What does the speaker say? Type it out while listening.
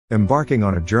embarking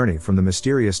on a journey from the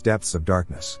mysterious depths of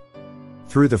darkness.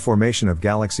 Through the formation of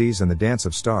galaxies and the dance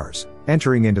of stars,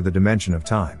 entering into the dimension of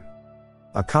time.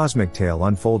 A cosmic tale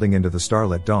unfolding into the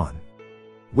starlit dawn.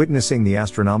 Witnessing the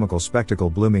astronomical spectacle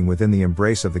blooming within the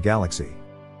embrace of the galaxy.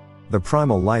 The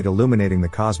primal light illuminating the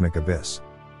cosmic abyss.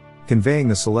 Conveying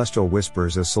the celestial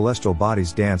whispers as celestial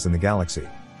bodies dance in the galaxy.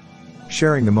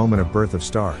 Sharing the moment of birth of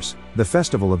stars, the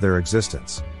festival of their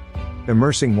existence.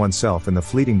 Immersing oneself in the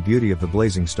fleeting beauty of the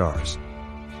blazing stars.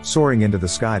 Soaring into the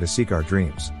sky to seek our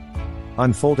dreams.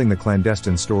 Unfolding the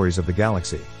clandestine stories of the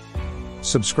galaxy.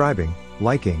 Subscribing,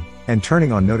 liking, and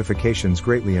turning on notifications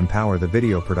greatly empower the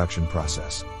video production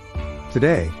process.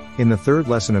 Today, in the third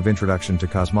lesson of Introduction to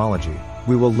Cosmology,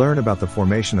 we will learn about the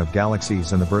formation of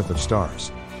galaxies and the birth of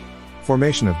stars.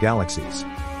 Formation of galaxies.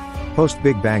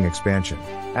 Post-Big Bang expansion.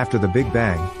 After the Big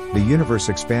Bang, the universe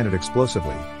expanded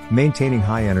explosively, maintaining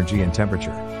high energy and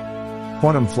temperature.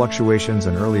 Quantum fluctuations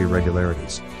and early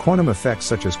irregularities. Quantum effects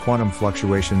such as quantum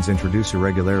fluctuations introduce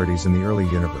irregularities in the early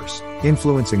universe,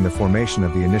 influencing the formation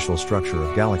of the initial structure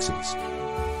of galaxies.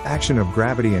 Action of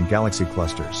gravity and galaxy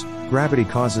clusters. Gravity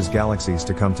causes galaxies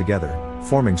to come together,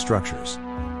 forming structures.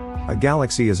 A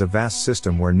galaxy is a vast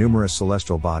system where numerous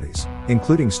celestial bodies,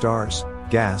 including stars,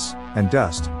 gas, and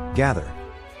dust, gather.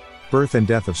 Birth and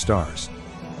death of stars.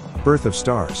 Birth of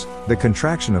stars. The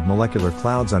contraction of molecular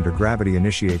clouds under gravity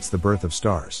initiates the birth of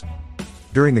stars.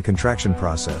 During the contraction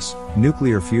process,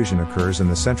 nuclear fusion occurs in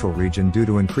the central region due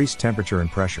to increased temperature and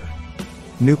pressure.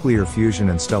 Nuclear fusion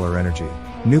and stellar energy.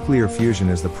 Nuclear fusion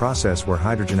is the process where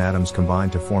hydrogen atoms combine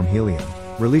to form helium,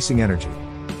 releasing energy.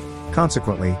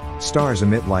 Consequently, stars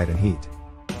emit light and heat.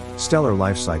 Stellar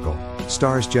life cycle.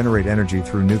 Stars generate energy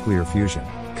through nuclear fusion,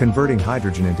 converting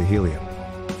hydrogen into helium.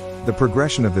 The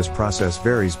progression of this process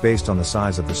varies based on the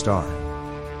size of the star.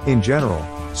 In general,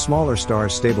 smaller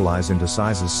stars stabilize into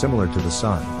sizes similar to the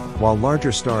Sun, while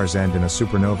larger stars end in a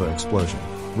supernova explosion,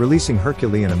 releasing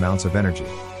Herculean amounts of energy.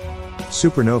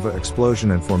 Supernova explosion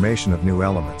and formation of new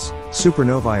elements.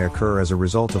 Supernovae occur as a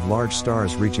result of large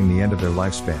stars reaching the end of their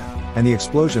lifespan, and the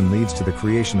explosion leads to the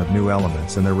creation of new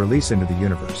elements and their release into the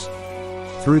universe.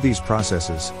 Through these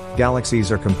processes,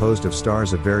 galaxies are composed of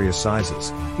stars of various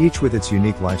sizes, each with its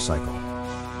unique life cycle.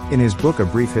 In his book A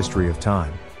Brief History of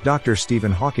Time, Dr.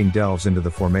 Stephen Hawking delves into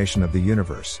the formation of the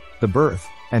universe, the birth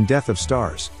and death of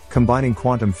stars, combining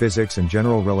quantum physics and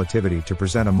general relativity to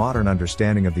present a modern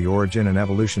understanding of the origin and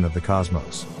evolution of the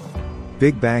cosmos.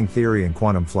 Big Bang Theory and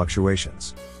Quantum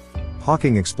Fluctuations.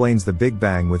 Hawking explains the Big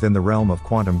Bang within the realm of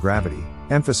quantum gravity,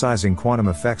 emphasizing quantum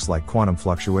effects like quantum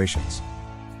fluctuations.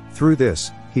 Through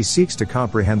this, he seeks to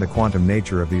comprehend the quantum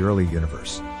nature of the early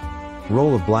universe.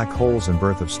 Role of black holes and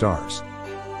birth of stars.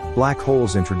 Black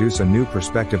holes introduce a new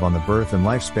perspective on the birth and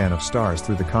lifespan of stars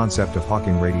through the concept of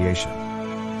Hawking radiation.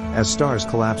 As stars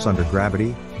collapse under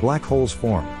gravity, black holes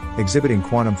form, exhibiting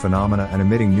quantum phenomena and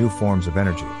emitting new forms of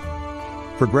energy.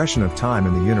 Progression of time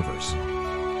in the universe.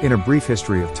 In A Brief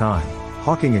History of Time,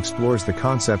 Hawking explores the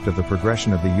concept of the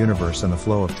progression of the universe and the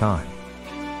flow of time.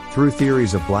 Through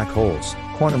theories of black holes,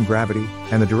 quantum gravity,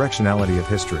 and the directionality of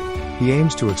history, he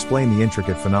aims to explain the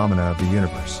intricate phenomena of the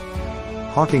universe.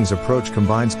 Hawking's approach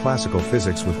combines classical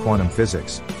physics with quantum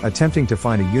physics, attempting to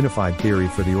find a unified theory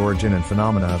for the origin and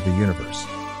phenomena of the universe.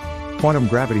 Quantum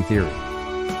gravity theory.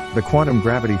 The quantum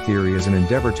gravity theory is an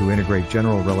endeavor to integrate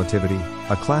general relativity,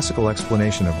 a classical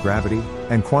explanation of gravity,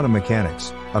 and quantum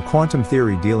mechanics, a quantum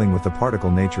theory dealing with the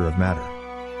particle nature of matter.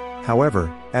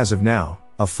 However, as of now,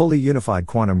 a fully unified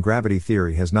quantum gravity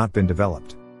theory has not been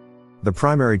developed. The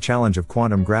primary challenge of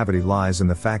quantum gravity lies in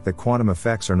the fact that quantum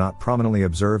effects are not prominently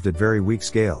observed at very weak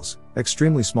scales,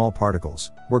 extremely small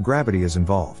particles, where gravity is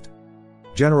involved.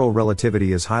 General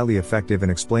relativity is highly effective in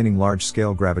explaining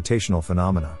large-scale gravitational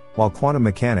phenomena, while quantum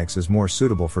mechanics is more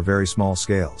suitable for very small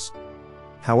scales.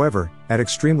 However, at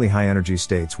extremely high energy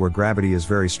states where gravity is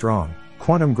very strong,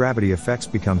 quantum gravity effects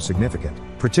become significant,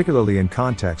 particularly in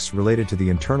contexts related to the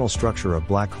internal structure of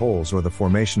black holes or the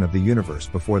formation of the universe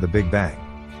before the Big Bang.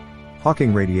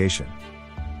 Hawking radiation.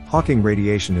 Hawking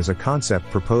radiation is a concept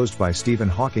proposed by Stephen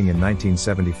Hawking in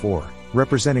 1974,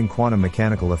 representing quantum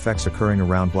mechanical effects occurring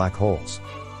around black holes.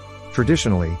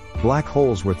 Traditionally, black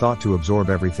holes were thought to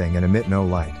absorb everything and emit no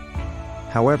light.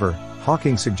 However,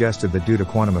 Hawking suggested that due to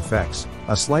quantum effects,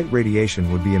 a slight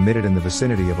radiation would be emitted in the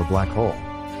vicinity of a black hole.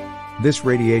 This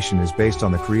radiation is based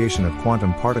on the creation of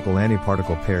quantum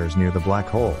particle-antiparticle pairs near the black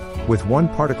hole, with one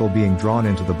particle being drawn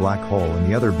into the black hole and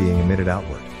the other being emitted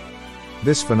outward.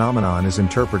 This phenomenon is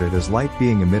interpreted as light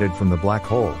being emitted from the black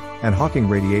hole, and Hawking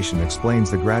radiation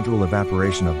explains the gradual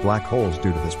evaporation of black holes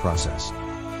due to this process.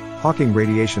 Hawking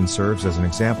radiation serves as an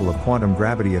example of quantum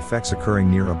gravity effects occurring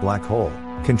near a black hole,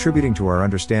 contributing to our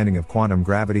understanding of quantum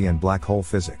gravity and black hole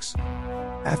physics.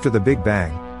 After the Big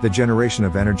Bang, the generation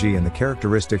of energy and the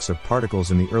characteristics of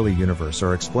particles in the early universe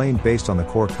are explained based on the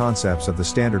core concepts of the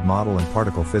Standard Model and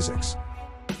particle physics.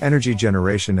 Energy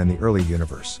generation and the early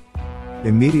universe.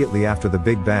 Immediately after the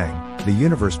Big Bang, the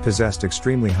universe possessed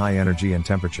extremely high energy and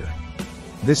temperature.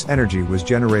 This energy was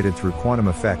generated through quantum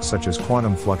effects such as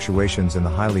quantum fluctuations in the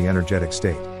highly energetic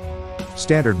state.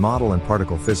 Standard Model and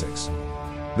particle physics.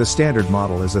 The Standard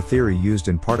Model is a theory used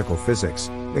in particle physics,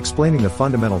 explaining the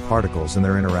fundamental particles and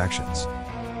their interactions.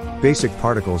 Basic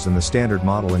particles in the Standard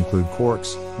Model include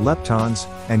quarks, leptons,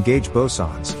 and gauge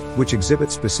bosons, which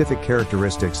exhibit specific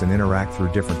characteristics and interact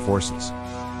through different forces.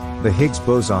 The Higgs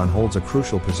boson holds a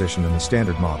crucial position in the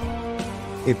Standard Model.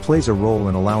 It plays a role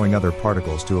in allowing other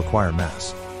particles to acquire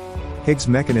mass. Higgs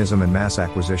mechanism and mass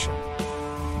acquisition.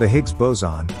 The Higgs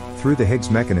boson, through the Higgs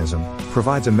mechanism,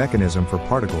 provides a mechanism for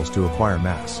particles to acquire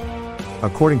mass.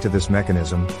 According to this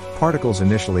mechanism, particles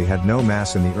initially had no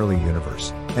mass in the early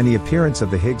universe, and the appearance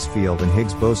of the Higgs field and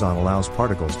Higgs boson allows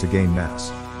particles to gain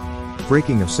mass.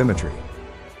 Breaking of symmetry.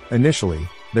 Initially,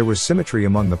 there was symmetry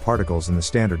among the particles in the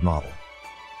Standard Model.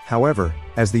 However,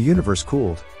 as the universe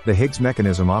cooled, the Higgs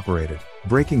mechanism operated,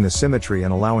 breaking the symmetry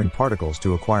and allowing particles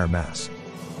to acquire mass.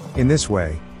 In this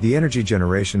way, the energy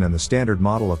generation and the Standard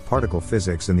Model of particle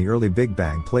physics in the early Big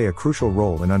Bang play a crucial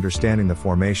role in understanding the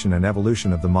formation and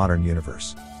evolution of the modern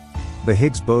universe. The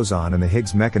Higgs boson and the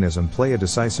Higgs mechanism play a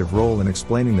decisive role in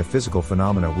explaining the physical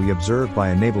phenomena we observe by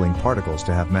enabling particles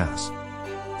to have mass.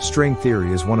 String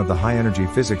theory is one of the high-energy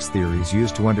physics theories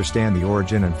used to understand the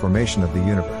origin and formation of the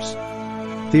universe.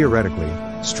 Theoretically,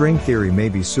 string theory may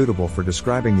be suitable for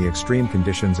describing the extreme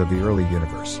conditions of the early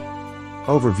universe.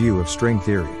 Overview of string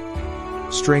theory.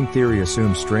 String theory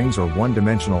assumes strings or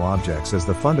one-dimensional objects as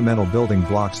the fundamental building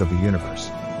blocks of the universe.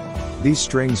 These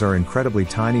strings are incredibly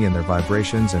tiny and their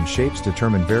vibrations and shapes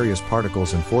determine various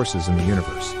particles and forces in the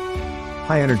universe.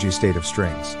 High-energy state of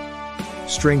strings.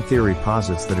 String theory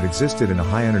posits that it existed in a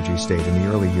high-energy state in the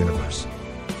early universe.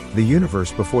 The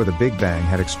universe before the Big Bang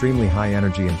had extremely high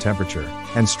energy and temperature,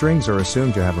 and strings are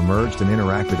assumed to have emerged and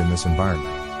interacted in this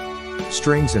environment.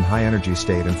 Strings in high-energy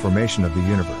state and formation of the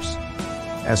universe.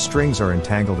 As strings are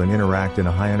entangled and interact in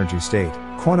a high-energy state,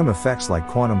 quantum effects like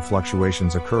quantum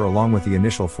fluctuations occur along with the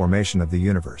initial formation of the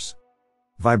universe.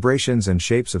 Vibrations and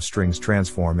shapes of strings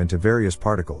transform into various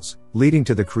particles, leading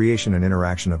to the creation and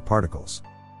interaction of particles.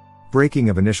 Breaking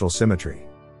of initial symmetry.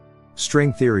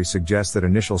 String theory suggests that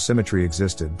initial symmetry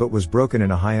existed but was broken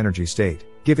in a high-energy state,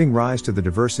 giving rise to the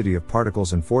diversity of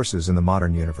particles and forces in the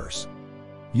modern universe.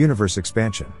 Universe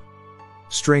expansion.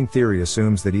 String theory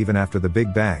assumes that even after the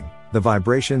Big Bang, the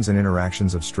vibrations and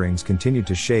interactions of strings continued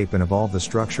to shape and evolve the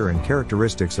structure and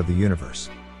characteristics of the universe.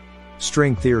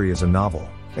 String theory is a novel,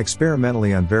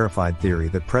 experimentally unverified theory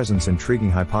that presents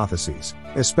intriguing hypotheses,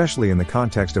 especially in the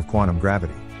context of quantum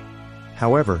gravity.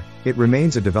 However, it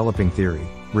remains a developing theory,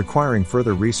 requiring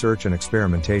further research and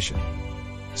experimentation.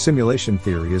 Simulation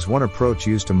theory is one approach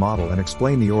used to model and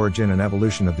explain the origin and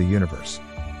evolution of the universe.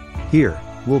 Here,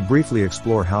 we'll briefly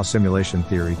explore how simulation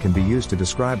theory can be used to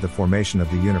describe the formation of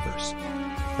the universe.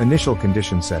 Initial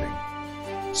condition setting.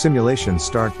 Simulations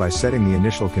start by setting the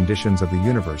initial conditions of the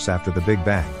universe after the Big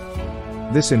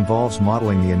Bang. This involves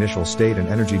modeling the initial state and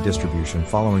energy distribution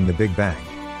following the Big Bang.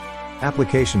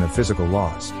 Application of physical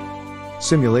laws.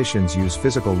 Simulations use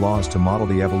physical laws to model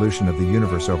the evolution of the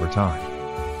universe over time.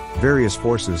 Various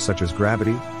forces such as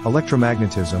gravity,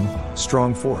 electromagnetism,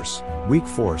 strong force, weak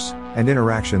force, and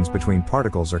interactions between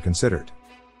particles are considered.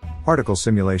 Particle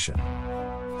simulation.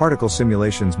 Particle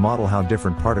simulations model how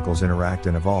different particles interact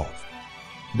and evolve.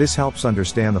 This helps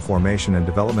understand the formation and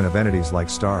development of entities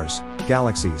like stars,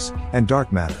 galaxies, and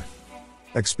dark matter.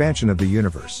 Expansion of the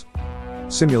universe.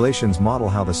 Simulations model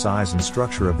how the size and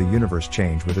structure of the universe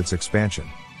change with its expansion.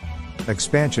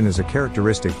 Expansion is a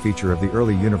characteristic feature of the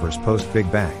early universe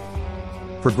post-Big Bang.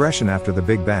 Progression after the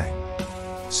Big Bang.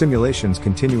 Simulations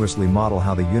continuously model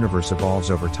how the universe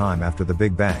evolves over time after the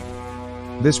Big Bang.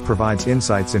 This provides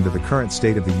insights into the current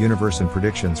state of the universe and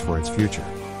predictions for its future.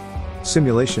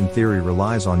 Simulation theory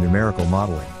relies on numerical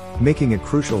modeling, making it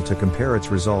crucial to compare its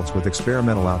results with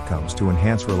experimental outcomes to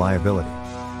enhance reliability.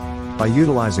 By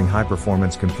utilizing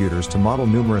high-performance computers to model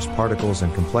numerous particles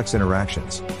and complex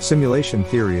interactions, simulation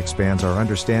theory expands our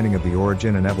understanding of the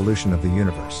origin and evolution of the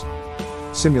universe.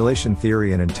 Simulation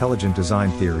theory and intelligent design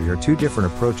theory are two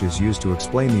different approaches used to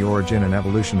explain the origin and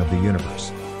evolution of the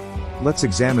universe. Let's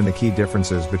examine the key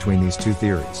differences between these two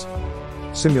theories.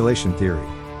 Simulation theory.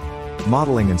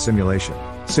 Modeling and simulation.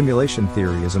 Simulation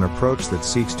theory is an approach that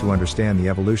seeks to understand the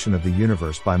evolution of the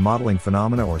universe by modeling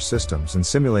phenomena or systems and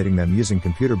simulating them using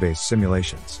computer-based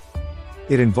simulations.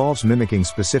 It involves mimicking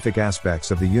specific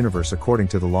aspects of the universe according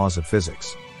to the laws of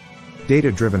physics.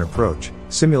 Data-driven approach,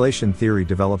 simulation theory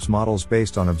develops models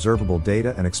based on observable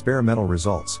data and experimental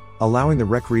results, allowing the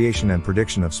recreation and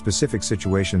prediction of specific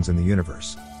situations in the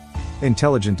universe.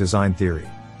 Intelligent design theory.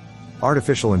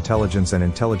 Artificial intelligence and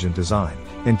intelligent design.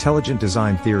 Intelligent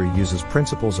design theory uses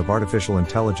principles of artificial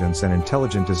intelligence and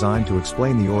intelligent design to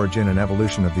explain the origin and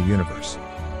evolution of the universe.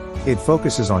 It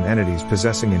focuses on entities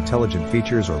possessing intelligent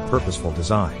features or purposeful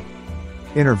design.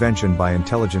 Intervention by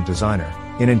intelligent designer.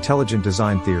 In intelligent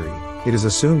design theory, it is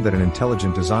assumed that an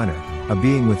intelligent designer, a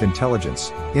being with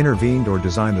intelligence, intervened or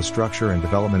designed the structure and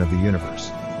development of the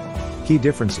universe. Key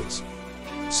differences.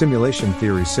 Simulation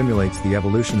theory simulates the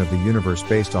evolution of the universe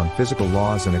based on physical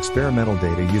laws and experimental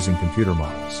data using computer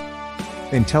models.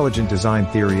 Intelligent design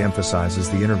theory emphasizes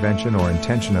the intervention or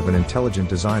intention of an intelligent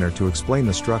designer to explain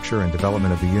the structure and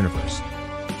development of the universe.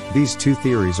 These two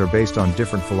theories are based on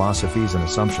different philosophies and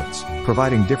assumptions,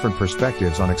 providing different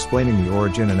perspectives on explaining the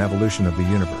origin and evolution of the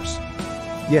universe.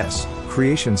 Yes,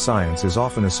 creation science is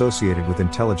often associated with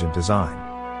intelligent design.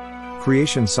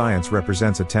 Creation science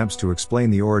represents attempts to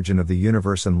explain the origin of the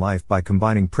universe and life by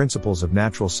combining principles of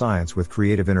natural science with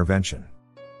creative intervention.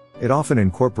 It often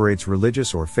incorporates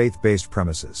religious or faith-based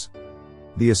premises.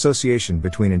 The association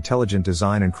between intelligent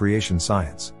design and creation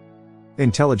science.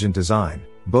 Intelligent design.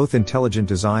 Both intelligent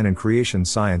design and creation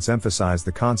science emphasize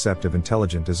the concept of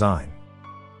intelligent design.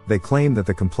 They claim that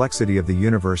the complexity of the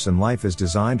universe and life is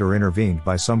designed or intervened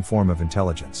by some form of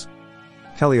intelligence.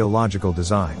 Teleological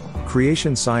design.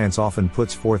 Creation science often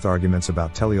puts forth arguments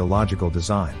about teleological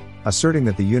design, asserting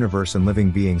that the universe and living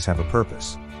beings have a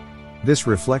purpose. This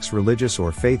reflects religious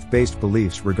or faith-based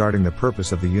beliefs regarding the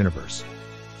purpose of the universe.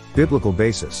 Biblical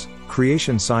basis.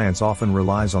 Creation science often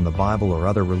relies on the Bible or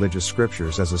other religious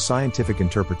scriptures as a scientific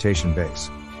interpretation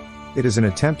base. It is an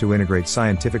attempt to integrate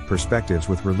scientific perspectives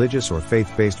with religious or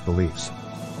faith-based beliefs.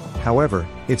 However,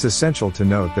 it's essential to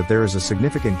note that there is a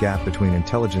significant gap between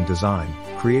intelligent design,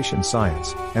 creation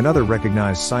science, and other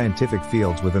recognized scientific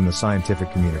fields within the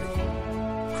scientific community.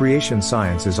 Creation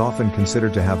science is often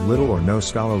considered to have little or no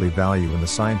scholarly value in the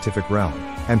scientific realm,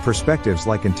 and perspectives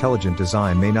like intelligent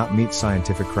design may not meet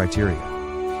scientific criteria.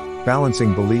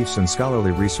 Balancing beliefs and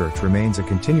scholarly research remains a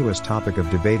continuous topic of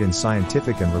debate in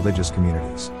scientific and religious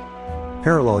communities.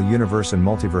 Parallel universe and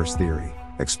multiverse theory,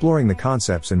 exploring the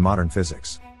concepts in modern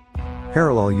physics.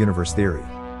 Parallel universe theory.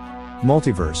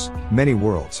 Multiverse, many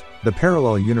worlds. The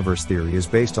parallel universe theory is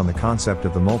based on the concept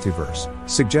of the multiverse,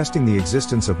 suggesting the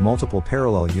existence of multiple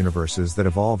parallel universes that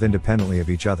evolve independently of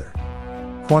each other.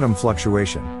 Quantum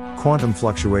fluctuation. Quantum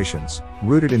fluctuations,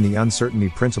 rooted in the uncertainty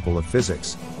principle of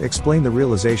physics, explain the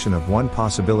realization of one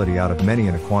possibility out of many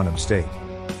in a quantum state.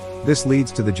 This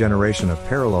leads to the generation of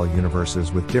parallel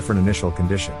universes with different initial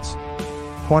conditions.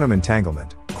 Quantum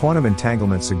entanglement. Quantum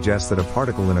entanglement suggests that a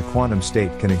particle in a quantum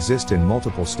state can exist in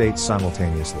multiple states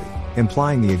simultaneously,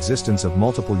 implying the existence of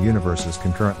multiple universes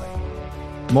concurrently.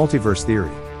 Multiverse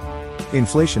theory.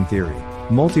 Inflation theory.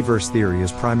 Multiverse theory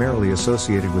is primarily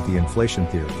associated with the inflation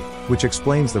theory, which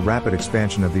explains the rapid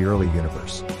expansion of the early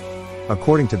universe.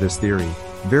 According to this theory,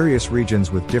 various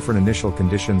regions with different initial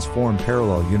conditions form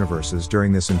parallel universes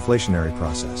during this inflationary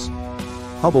process.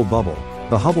 Hubble bubble.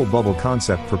 The Hubble bubble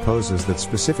concept proposes that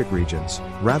specific regions,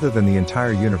 rather than the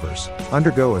entire universe,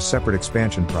 undergo a separate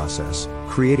expansion process,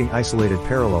 creating isolated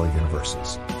parallel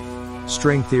universes.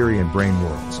 String theory and brane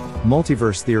worlds.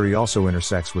 Multiverse theory also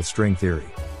intersects with string theory.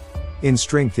 In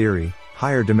string theory,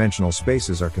 higher dimensional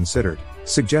spaces are considered,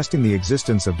 suggesting the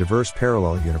existence of diverse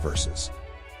parallel universes.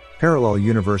 Parallel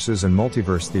universes and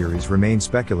multiverse theories remain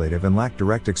speculative and lack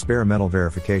direct experimental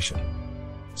verification.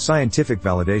 Scientific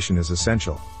validation is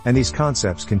essential, and these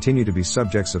concepts continue to be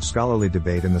subjects of scholarly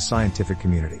debate in the scientific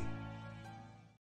community.